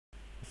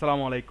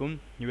আসসালামু আলাইকুম।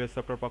 US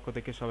software পক্ষ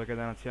থেকে সবাইকে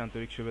জানাচ্ছি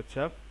আন্তরিক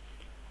শুভেচ্ছা।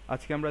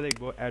 আজকে আমরা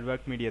দেখব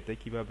অ্যাডওয়ার্ক মিডিয়াতে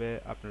কিভাবে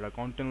আপনারা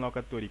কন্টেন্ট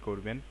লকার তৈরি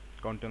করবেন,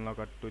 কন্টেন্ট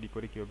লকার তৈরি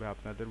করে কিভাবে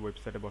আপনাদের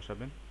ওয়েবসাইটে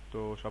বসাবেন। তো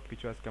সব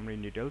কিছু আজকে আমরা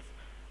ইন ডিটেলস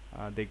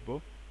দেখব।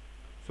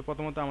 সো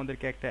প্রথমত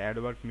আমাদেরকে একটা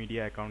অ্যাডওয়ার্ক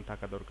মিডিয়া অ্যাকাউন্ট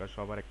থাকা দরকার।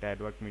 সবার একটা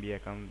অ্যাডওয়ার্ক মিডিয়া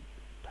অ্যাকাউন্ট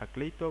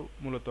থাকলেই তো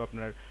মূলত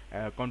আপনার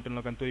কন্টেন্ট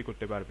লকার তৈরি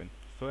করতে পারবেন।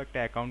 সো একটা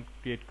অ্যাকাউন্ট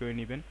ক্রিয়েট করে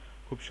নেবেন।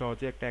 খুব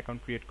সহজে একটা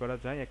অ্যাকাউন্ট ক্রিয়েট করা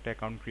যায়। একটা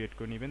অ্যাকাউন্ট ক্রিয়েট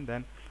করে নেবেন,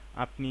 দেন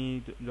আপনি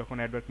যখন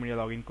অ্যাডওয়ার্ক মিডিয়া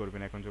লগ ইন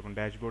করবেন, এখন যখন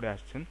ড্যাশবোর্ডে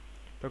আসছেন,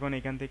 তখন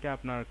এখান থেকে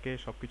আপনাকে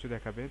সব কিছু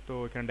দেখাবে। তো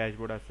এখানে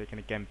ড্যাশবোর্ড আছে,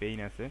 এখানে ক্যাম্পেইন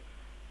আছে।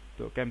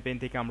 তো ক্যাম্পেইন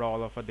থেকে আমরা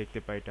অল অফার দেখতে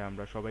পাই, এটা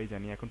আমরা সবাই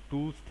জানি। এখন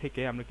টুলস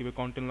থেকে আমরা কীভাবে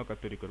কন্টেন্ট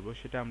লকার তৈরি করব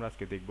সেটা আমরা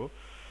আজকে দেখব।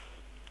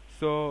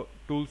 সো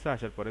টুলসে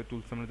আসার পরে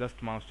টুলসে আমরা জাস্ট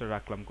মাউসটা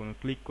রাখলাম, কোনো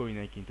ক্লিক করি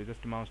নাই, কিন্তু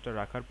জাস্ট মাউসটা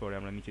রাখার পরে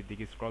আমরা নিচের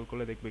দিকে স্ক্রল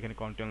করলে দেখবো এখানে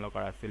কন্টেন্ট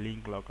লকার আছে,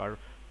 link locker,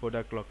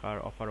 product locker,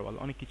 offer ওয়াল,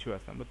 অনেক কিছু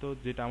আছে। আমরা তো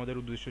যেটা আমাদের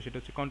উদ্দেশ্য সেটা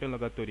হচ্ছে কন্টেন্ট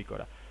লকার তৈরি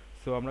করা।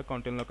 সো আমরা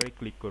কন্টেন্ট লকারে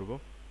ক্লিক করব।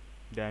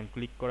 দেন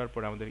ক্লিক করার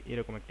পরে আমাদের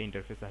এরকম একটা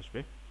ইন্টারফেস আসবে।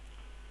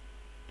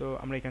 তো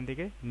আমরা এখান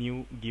থেকে নিউ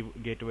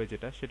গেটওয়ে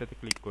যেটা সেটাতে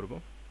ক্লিক করব।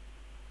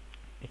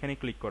 এখানে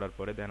ক্লিক করার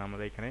পরে দেন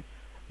আমরা এখানে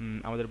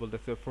আমাদের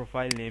বলতেছে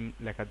প্রোফাইল নেম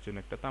লেখার জন্য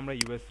একটা, তো আমরা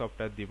ইউএস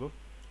সফটওয়্যার দিব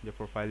যে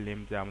প্রোফাইল নেম,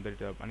 যে আমাদের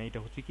এটা মানে এটা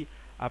হচ্ছে কি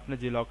আপনি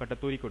যে লকারটা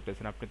তৈরি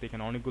করতেছেন, আপনি তো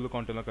এখানে অনেকগুলো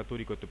কন্টেন্ট লকার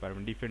তৈরি করতে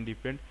পারবেন ডিফারেন্ট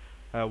ডিফারেন্ট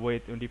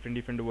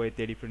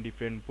ওয়েতে,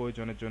 ডিফারেন্ট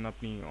প্রয়োজনের জন্য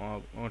আপনি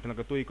কন্টেন্ট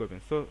লকার তৈরি করবেন।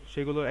 সো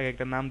সেগুলো এক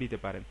একটা নাম দিতে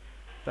পারেন।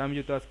 তো আমি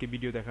যেহেতু আজকে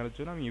ভিডিও দেখানোর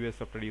জন্য আমি ইউএস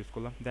সফটওয়্যার ইউজ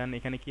করলাম। দেন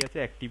এখানে কি আছে,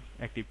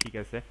 অ্যাক্টিভ ঠিক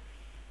আছে।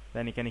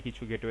 দেন এখানে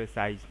কিছু গেটওয়ে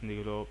সাইজ,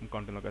 যেগুলো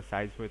কন্টেন্ট লকার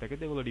সাইজ হয়ে থাকে,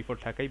 যেগুলো ডিফল্ট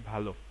থাকাই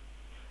ভালো।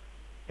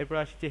 এরপর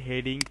আসছে যে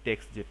হেডিং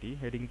টেক্সট, যেটি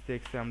হেডিং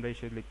টেক্সটে আমরা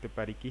এসে লিখতে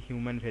পারি কি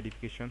হিউম্যান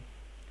ভেরিফিকেশন।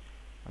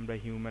 আমরা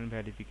হিউম্যান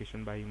ভেরিফিকেশন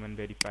বা হিউম্যান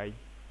ভেরিফাই,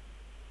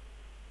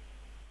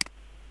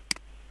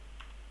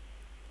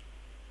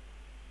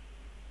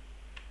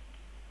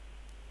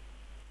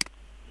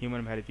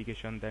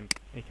 দেন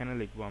এখানে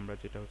লিখবো আমরা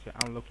যেটা হচ্ছে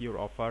আনলক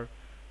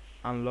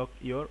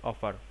ইওর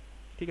অফার।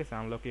 ঠিক আছে,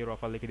 আনলক ইওর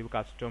অফার লিখে দিব।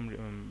 কাস্টম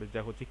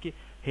যা হচ্ছে কি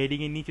হেডিং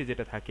এর নিচে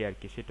যেটা থাকে আর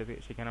কি, সেটাতে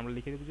সেখানে আমরা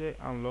লিখে দেবো যে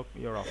আনলক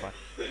ইওর অফার।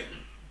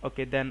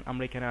 ওকে, দেন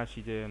আমরা এখানে আসি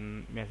যে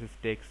মেসেজ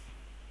টেক্সট।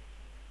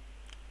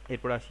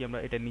 এরপর আসি আমরা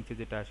এটার নিচে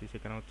যেটা আসি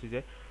সেখানে হচ্ছে যে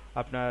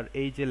আপনার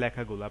এই যে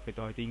লেখাগুলো আপনি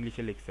তো হয়তো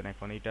ইংলিশে লিখছেন,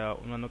 এখন এটা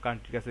অন্যান্য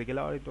কান্ট্রির কাছে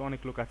গেলে হয়তো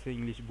অনেক লোক আছে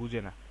ইংলিশ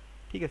বুঝে না,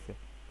 ঠিক আছে।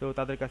 তো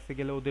তাদের কাছে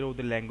গেলে ওদের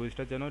ওদের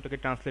ল্যাঙ্গুয়েজটা যেন এটাকে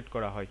ট্রান্সলেট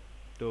করা হয়।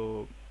 তো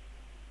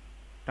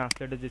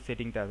ট্রান্সলেটের যে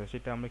সেটিংটা আছে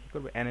সেটা আমরা কি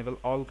করবো, এনেবল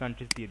অল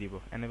কান্ট্রিজ দিয়ে দিব।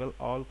 এনেবল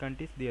অল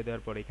কান্ট্রিজ দিয়ে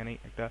দেওয়ার পরে এখানে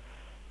একটা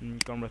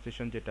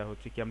কনভারসেশন যেটা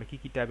হচ্ছে কি আমরা কি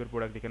কি টাইপের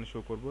প্রোডাক্ট এখানে শো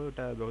করবো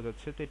এটা বোঝা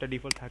যাচ্ছে। তো এটা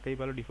ডিফল্ট থাকাই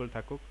ভালো, ডিফল্ট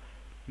থাকুক।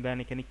 দেন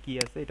এখানে কি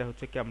আছে, এটা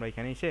হচ্ছে কি আমরা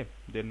এখানে এসে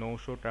যে নো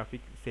শো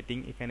ট্রাফিক সেটিং,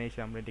 এখানে এসে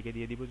আমরা এটাকে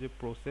দিয়ে দিব যে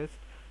প্রসেস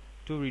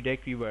টু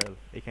রিডাইরেক্ট ইউআরএল,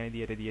 এখানে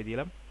দিয়ে এটা দিয়ে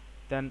দিলাম।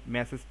 দেন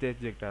মেসেজ টেক্সট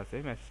যেটা আছে,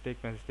 মেসেজ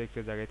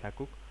টেক্সটের জায়গায়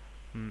থাকুক,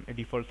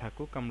 ডিফল্ট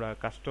থাকুক। আমরা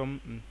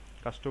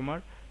কাস্টমার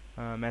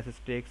মেসেজ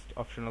টেক্সট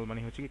অপশনাল, মানে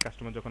হচ্ছে কি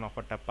কাস্টমার যখন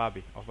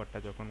অফারটা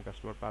যখন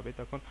কাস্টমার পাবে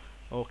তখন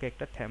ওকে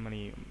একটা মানে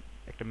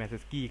একটা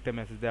মেসেজ, কি একটা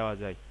মেসেজ দেওয়া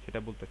যায় সেটা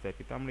বলতে চাই।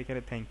 তো আমরা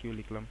এখানে থ্যাংক ইউ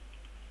লিখলাম।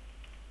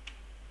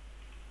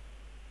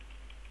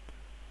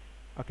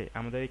 ওকে,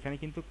 আমাদের এখানে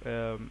কিন্তু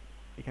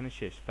এখানে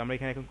শেষ। তো আমরা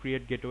এখানে এখন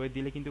ক্রিয়েট গেটওয়ে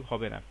দিলে কিন্তু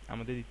হবে না,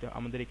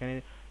 আমাদের এখানে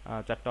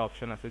চারটা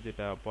অপশন আছে,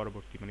 যেটা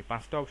পরবর্তী মানে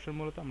পাঁচটা অপশন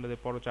মূলত আমাদের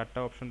চারটা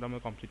অপশনটা আমরা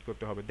কমপ্লিট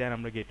করতে হবে। দেন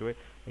আমরা গেটওয়ে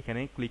এখানে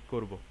ক্লিক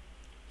করব।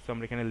 সো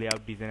আমরা এখানে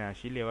লেআউট ডিজাইনে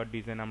আসি। লেআউট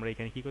ডিজাইন আমরা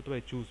এখানে কি করতে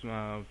পারি, চুজ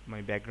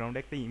মানে ব্যাকগ্রাউন্ডে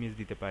একটা ইমেজ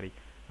দিতে পারি।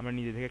 আমরা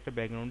নিজে থেকে একটা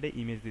ব্যাকগ্রাউন্ডে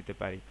ইমেজ দিতে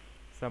পারি।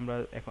 সো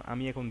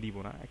আমি এখন দিব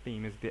না, একটা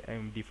ইমেজ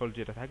ডিফল্ট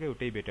যেটা থাকে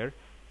ওটাই বেটার।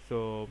 সো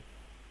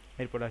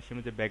এরপর আসি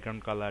আমরা যে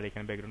ব্যাকগ্রাউন্ড কালার,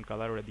 এখানে ব্যাকগ্রাউন্ড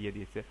কালার ওরা দিয়ে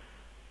দিয়েছে।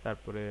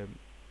 তারপরে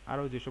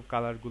আরও যেসব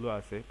কালারগুলো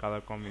আছে,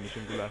 কালার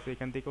কম্বিনেশনগুলো আছে,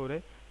 এখান থেকে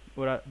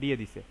ওরা দিয়ে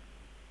দিছে।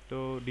 তো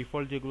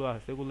ডিফল্ট যেগুলো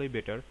আছে ওগুলোই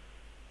বেটার।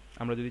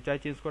 আমরা যদি চাই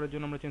চেঞ্জ করার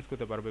জন্য আমরা চেঞ্জ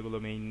করতে পারবো। এগুলো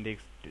মেইন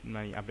টেক্সট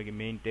মানে আপনাকে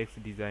মেইন টেক্সট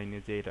ডিজাইনে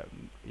যে এটা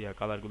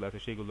কালারগুলো আছে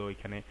সেগুলো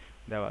এখানে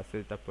দেওয়া আছে।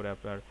 তারপরে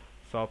আপনার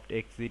সফট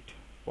এক্সিট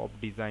পপ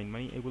ডিজাইন,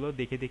 মানে এগুলো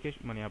দেখে দেখে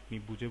মানে আপনি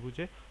বুঝে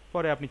বুঝে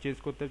পরে আপনি চেঞ্জ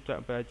করতে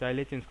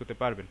চাইলে চেঞ্জ করতে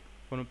পারবেন,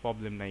 কোনো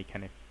প্রবলেম নাই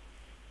এখানে।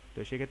 তো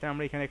সেক্ষেত্রে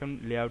আমরা এখানে এখন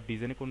লেআউট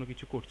ডিজাইনে কোনো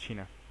কিছু করছি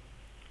না,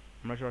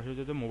 আমরা সরাসরি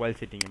যেতে মোবাইল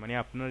সেটিংয়ে, মানে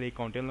আপনার এই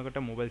কন্টেন্ট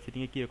লগারটা মোবাইল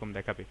সেটিংয়ে কীরকম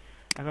দেখাবে।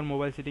 এখন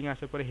মোবাইল সেটিংয়ে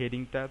আসার পরে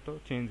হেডিংটা তো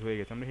চেঞ্জ হয়ে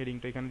গেছে, আমরা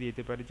হেডিংটা এখানে দিয়ে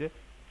দিতে পারি যে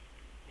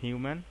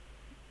হিউম্যান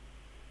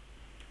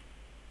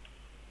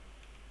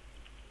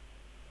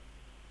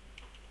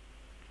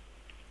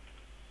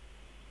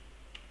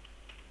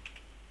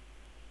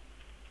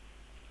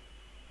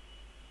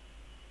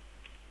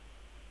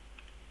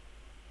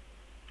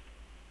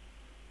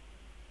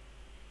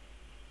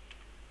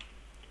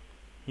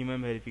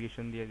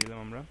ভেরিফিকেশন দিয়ে দিলাম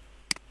আমরা।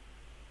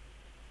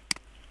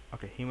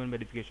 ওকে, হিউম্যান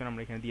ভেরিফিকেশন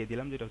আমরা এখানে দিয়ে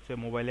দিলাম, যেটা হচ্ছে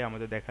মোবাইলে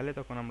আমাদের দেখালে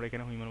তখন আমরা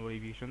এখানে হিউম্যান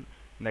ভেরিফিকেশন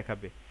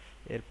দেখাবে।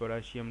 এরপর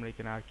আসি আমরা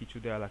এখানে আর কিছু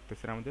দেওয়া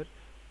লাগতেছে না আমাদের,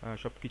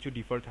 সব কিছু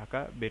ডিফল্ট থাকা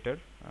বেটার।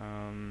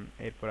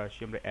 এরপর আসি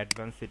আমরা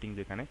অ্যাডভান্স সেটিং,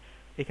 যেখানে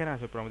এখানে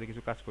আসার পর আমাদের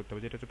কিছু কাজ করতে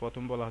হবে, যেটা হচ্ছে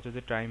প্রথম বলা হচ্ছে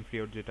যে টাইম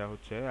পিরিয়ড, যেটা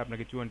হচ্ছে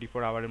আপনাকে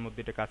 24 আওয়ারের মধ্যে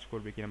এটা কাজ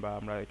করবে কিনা, বা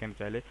আমরা এখানে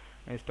চাইলে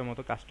ইনস্টা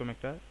মতো কাস্টম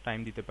একটা টাইম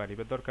দিতে পারি,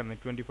 বা দরকার নেই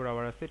 24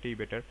 আওয়ার আছে এটাই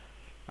বেটার।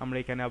 আমরা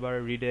এখানে আবার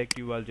রিডাইরেক্ট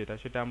ইউআরএল যেটা,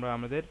 সেটা আমরা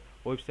আমাদের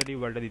ওয়েবসাইট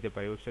ইউআরএলটা দিতে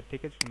পারি, ওয়েবসাইট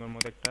থেকে সুন্দর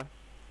মতো একটা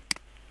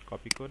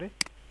কপি করে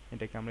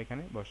এটাকে আমরা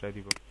এখানে বসায়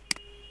দিব।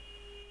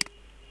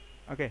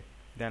 ওকে,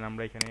 দেন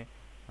আমরা এখানে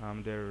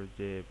আমাদের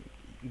যে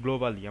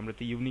গ্লোবালি, আমরা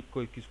তো ইউনিক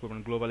কিছু করবো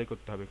না, গ্লোবালি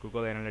করতে হবে।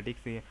 গুগল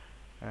অ্যানালিটিক্স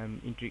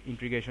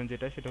ইন্টিগ্রেশন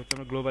যেটা, সেটা হচ্ছে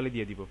আমরা গ্লোবালি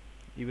দিয়ে দিব,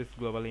 ইউএস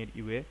গ্লোবাল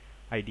ইউএ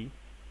আইডি।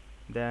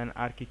 দেন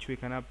আর কিছু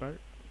এখানে আপনার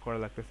করা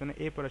লাগতেছে না।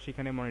 এরপর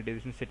সেখানে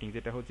মনিটাইজেশন সেটিং,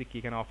 যেটা হচ্ছে কি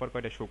এখানে অফার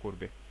কয়টা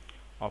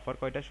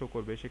শো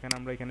করবে, সেখানে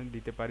আমরা এখানে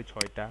দিতে পারি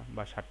 6টা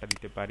বা 7টা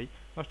দিতে পারি,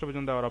 10টা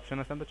পর্যন্ত দেওয়ার অপশন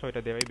আছে, আমরা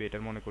 6টা দেওয়াই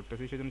বেটার মনে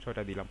করতেছি, সেজন্য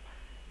 6টা দিলাম।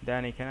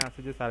 দেন এখানে আছে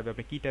যে সার্ভে,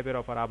 আপনি কী টাইপের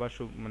অফার, আবার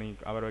মানে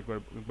আবার একবার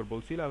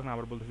বলছিল, এখন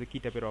আবার বলতেছে কী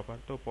টাইপের অফার,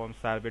 তো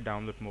সার্ভে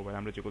ডাউনলোড মোবাইল,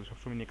 আমরা যেগুলো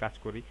সবসময় নিয়ে কাজ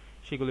করি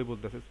সেগুলোই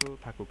বলতেছে, তো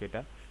থাকুক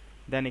এটা।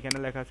 দেন এখানে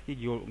লেখা আছে কি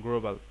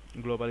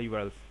গ্লোবাল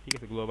ইউআরএলস, ঠিক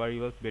আছে, গ্লোবাল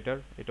ইউআরএলস বেটার,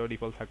 এটাও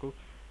ডিফল্ট থাকুক।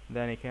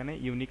 দেন এখানে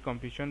ইউনিক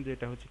কম্পিটিশন,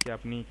 যেটা হচ্ছে কি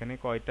আপনি এখানে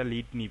কয়টা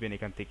লিড নেবেন,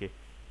 এখান থেকে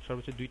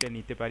সর্বোচ্চ 2টা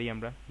নিতে পারি,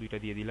 আমরা 2টা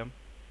দিয়ে দিলাম।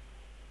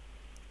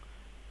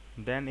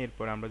 দেন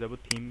এরপর আমরা যাব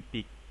থিম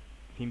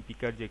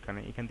পিকার, যেখানে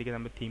এখান থেকে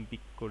আমরা থিম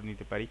পিক করে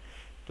নিতে পারি।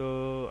 তো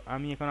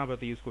আমি এখন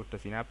আপাতত ইউজ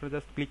করতেছি না, আপনারা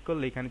জাস্ট ক্লিক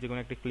করলে, এখানে যে কোনো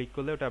একটা ক্লিক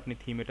করলে ওটা আপনি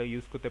থিম এটা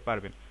ইউজ করতে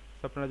পারবেন।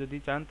 তো আপনারা যদি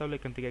চান তাহলে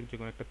এখান থেকে যে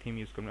কোনো একটা থিম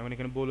ইউজ করবেন। এখন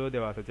এখানে বলেও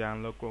দেওয়া আছে যে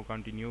আনলক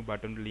কন্টিনিউ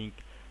বাটন লিঙ্ক,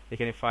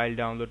 এখানে ফাইল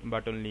ডাউনলোড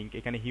বাটন লিঙ্ক,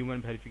 এখানে হিউম্যান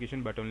ভেরিফিকেশন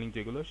বাটন লিঙ্ক,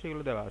 যেগুলো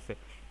সেগুলো দেওয়া আছে।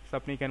 সো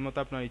আপনি এখানে মতো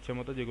আপনার ইচ্ছা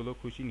মতো যেগুলো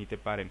খুশি নিতে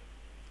পারেন,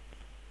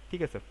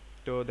 ঠিক আছে।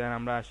 তো দেন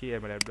আমরা আসি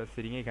এবার অ্যাডভান্স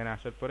সেটিংয়ে। এখানে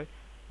আসার পরে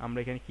আমরা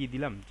এখানে কি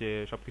দিলাম, যে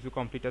সব কিছু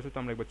কমপ্লিট আছে, তো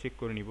আমরা একবার চেক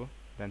করে নিব।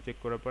 দেন চেক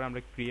করার পরে আমরা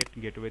ক্রিয়েট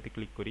গেটওয়েতে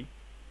ক্লিক করি।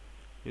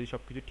 যদি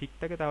সব কিছু ঠিক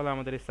থাকে তাহলে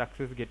আমাদের এই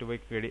সাকসেস গেটওয়ে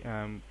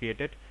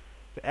ক্রিয়েটেড।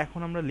 তো এখন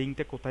আমরা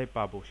লিঙ্কটা কোথায়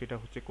পাবো সেটা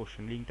হচ্ছে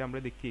কোশ্চেন। লিঙ্কটা আমরা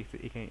দেখছি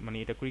এখানে, মানে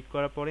এটা ক্লিক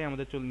করার পরে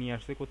আমাদের নিয়ে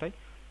আসছে কোথায়,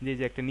 যে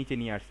একটা নিচে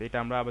নিয়ে আসছে। এটা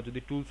আমরা আবার যদি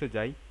টুলসে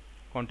যাই,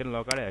 কন্টেন্ট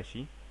লকারে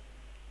আসি,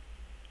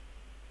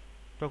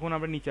 তখন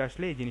আমরা নিচে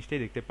আসলে এই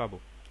জিনিসটাই দেখতে পাবো।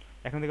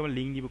 এখন থেকে আমরা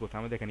লিঙ্ক দিব কোথায়,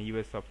 আমাদের এখানে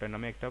ইউএস সফটওয়্যার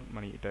নামে একটা,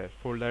 মানে এটা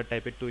ফোল্ডার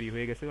টাইপের তৈরি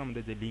হয়ে গেছে,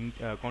 আমাদের যে লিঙ্ক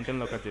কন্টেন্ট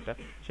লকার যেটা,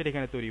 সেটা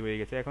এখানে তৈরি হয়ে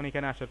গেছে। এখন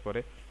এখানে আসার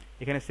পরে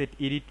এখানে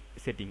এডিট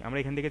সেটিং, আমরা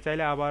এখান থেকে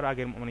চাইলে আবার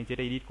আগের, মানে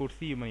যেটা এডিট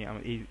করছি, মানে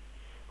এই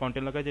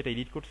কন্টেন্ট লকার যেটা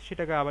এডিট করছি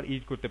সেটাকে আবার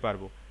এডিট করতে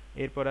পারবো।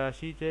 এরপরে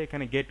আসি যে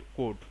এখানে গেট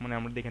কোড, মানে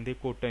আমরা এখান থেকে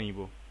কোডটা নিব।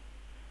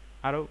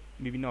 আরও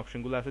বিভিন্ন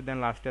অপশনগুলো আছে। দেন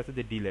লাস্টে আছে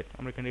যে ডিলেট,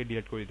 আমরা এখান থেকে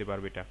ডিলেট করে দিতে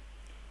পারবো, এটা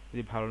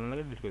যদি ভালো না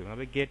লাগে ডিলিট করে দেবো।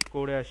 আমরা গেট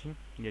করে আসি।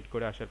 গেট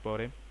করে আসার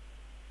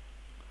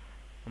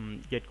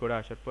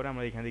পরে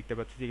আমরা এখানে দেখতে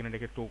পাচ্ছি যে এখানে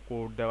একটা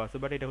কোড দেওয়া আছে,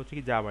 বাট এটা হচ্ছে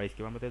কি জাভা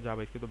স্ক্রিপ্ট, আমরা তো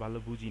জাভা স্ক্রিপ্ট তো ভালো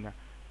বুঝি না,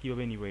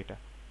 কীভাবে নিব এটা।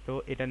 তো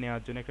এটা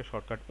নেওয়ার জন্য একটা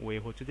শর্টকাট ওয়ে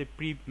হচ্ছে যে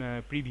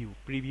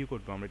প্রিভিউ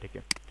করবো আমরা এটাকে,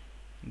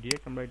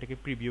 ডিরেক্ট আমরা এটাকে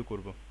প্রিভিউ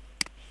করব।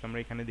 আমরা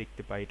এখানে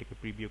দেখতে পাই এটাকে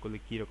প্রিভিউ করলে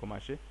কীরকম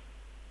আসে।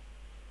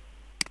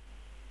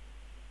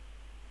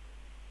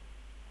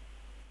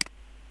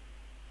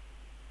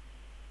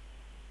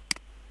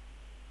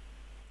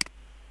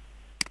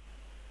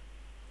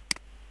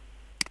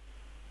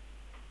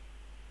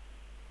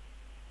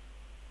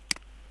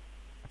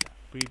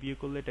 প্রিভিউ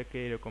করলে এটাকে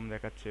এরকম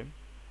দেখাচ্ছে।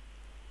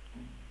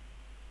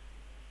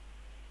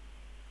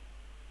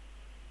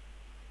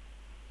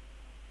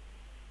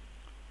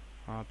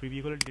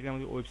 প্রিভিউ করলে ডিরেক্ট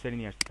আমাদের ওয়েবসাইটে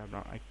নিয়ে আসছে।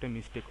 আপনার একটা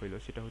মিস্টেক হইলো,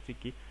 সেটা হচ্ছে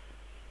কি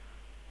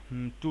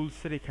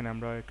টুলসের এখানে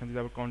আমরা এখানে যদি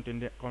আবার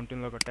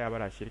কন্টেন্ট লকারটা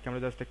আবার আসি, এটাকে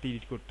আমরা জাস্ট একটা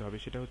এডিট করতে হবে।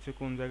 সেটা হচ্ছে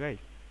কোন জায়গায়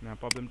না,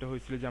 প্রবলেমটা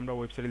হয়েছিল যে আমরা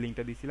ওয়েবসাইটে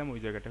লিঙ্কটা দিয়েছিলাম, ওই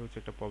জায়গাটা হচ্ছে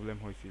একটা প্রবলেম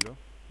হয়েছিল।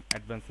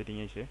 অ্যাডভান্স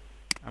সেটিংয়ে এসে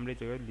আমরা এই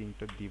জায়গায়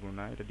লিঙ্কটা দিব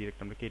না, এটা ডিরেক্ট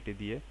আমরা কেটে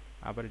দিয়ে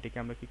আবার এটাকে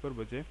আমরা কি করব,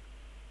 যে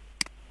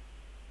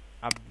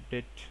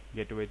আপডেট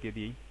গেটওয়ে দিয়ে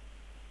দিই,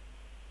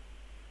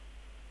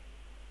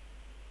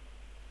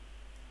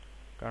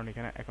 কারণ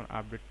এখানে এখন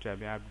আপডেট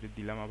চাইবে। আপডেট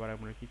দিলাম, আবার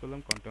আমরা কি করলাম,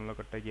 কন্টেন্ট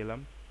লকারটা গেলাম।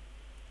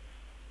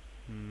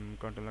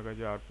 কন্টেন্ট লকার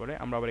যাওয়ার পরে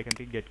আমরা আবার এখান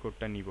থেকে গেট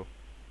কোডটা নিব,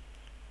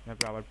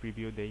 তারপর আবার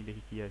প্রিভিউ দেই,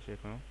 দেখি কি আসে।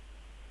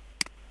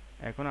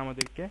 এখন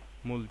আমাদেরকে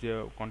মূল যে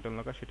কন্টেন্ট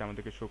লকার সেটা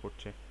আমাদেরকে শো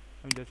করছে।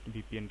 আমি জাস্ট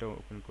ভিপিএনটা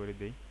ওপেন করে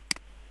দেই,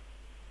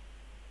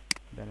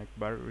 দেন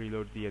একবার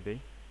রিলোড দিয়ে দেই।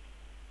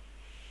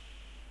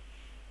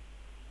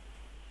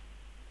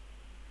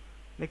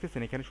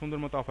 দেখতেছেন এখানে সুন্দর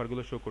মতো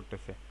অফারগুলো শো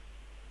করতেছে,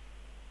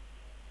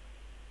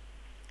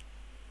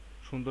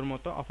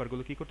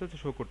 কি করতেছে,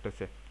 শো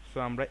করতেছে। সো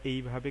আমরা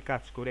এইভাবে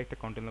কাজ করে একটা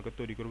কন্টেন্ট লকার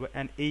তৈরি করব,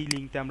 অ্যান্ড এই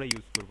লিঙ্কটা আমরা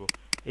ইউজ করব।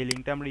 এই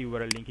লিঙ্কটা আমরা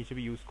ইউআরএল লিঙ্ক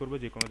হিসেবে ইউজ করব,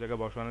 যে কোনো জায়গায়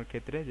বসানোর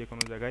ক্ষেত্রে, যে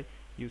কোনো জায়গায়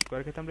ইউজ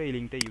করার ক্ষেত্রে আমরা এই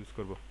লিঙ্কটা ইউজ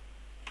করব,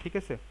 ঠিক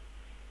আছে।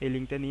 এই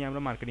লিঙ্কটা নিয়ে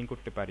আমরা মার্কেটিং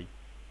করতে পারি।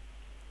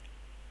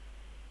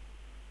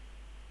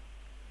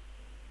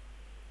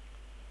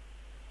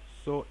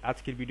 সো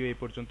আজকের ভিডিও এই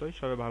পর্যন্তই।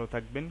 সবাই ভালো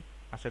থাকবেন।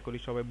 আশা করি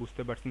সবাই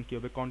বুঝতে পারছেন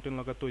কীভাবে কন্টেন্ট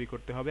লকার তৈরি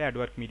করতে হবে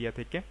অ্যাডওয়ার্ক মিডিয়া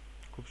থেকে,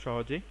 খুব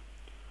সহজেই।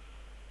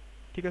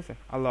 ঠিক আছে,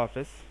 আল্লাহ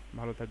হাফেজ,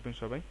 ভালো থাকবেন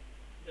সবাই।